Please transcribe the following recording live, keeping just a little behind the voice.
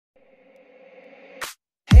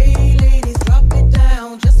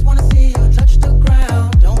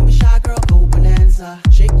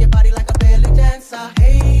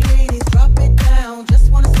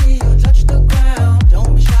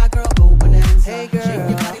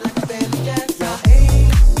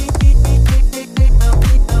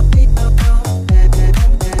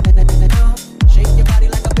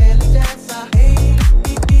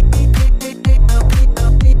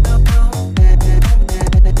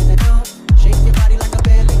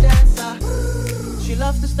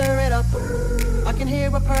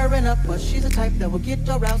up, but she's a type that will get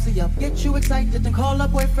your rousey up, get you excited and call her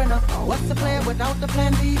boyfriend up. What's the plan without the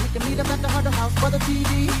plan B? We can meet up at the Huddle House for the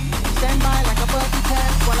TV. Stand by like a buggy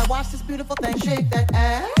pass while I watch this beautiful thing shake that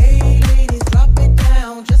ass. Hey ladies, drop it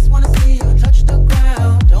down, just wanna see you touch the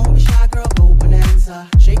ground. Don't be shy, girl, go bonanza.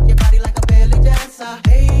 Shake your body like a belly dancer.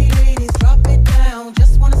 Hey ladies, drop it down,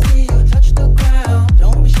 just wanna see you touch the ground.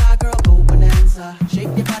 Don't be shy, girl, go bonanza.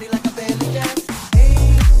 Shake your body like a belly dancer.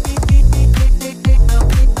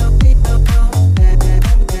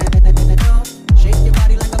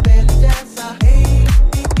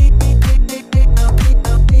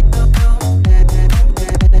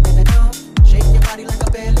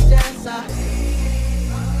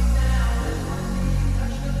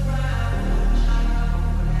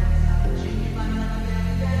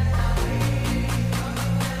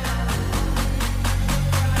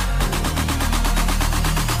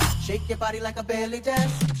 Shake your body like a belly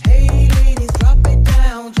dance. Hey ladies, drop it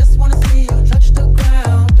down. Just wanna see you touch the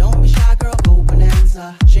ground. Don't be shy, girl, go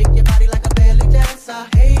bonanza. Shake your body like a belly dancer.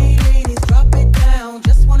 Hey ladies, drop it down.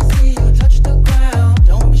 Just wanna see you touch the ground.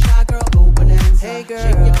 Don't be shy, girl, go bonanza. Hey girl,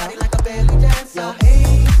 shake your body like a belly dancer. Hey.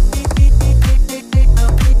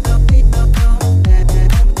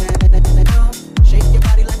 Shake your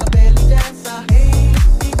body like a belly dancer. Hey.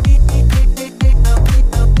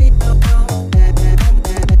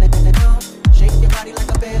 Shake your body like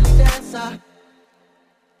a belly dancer.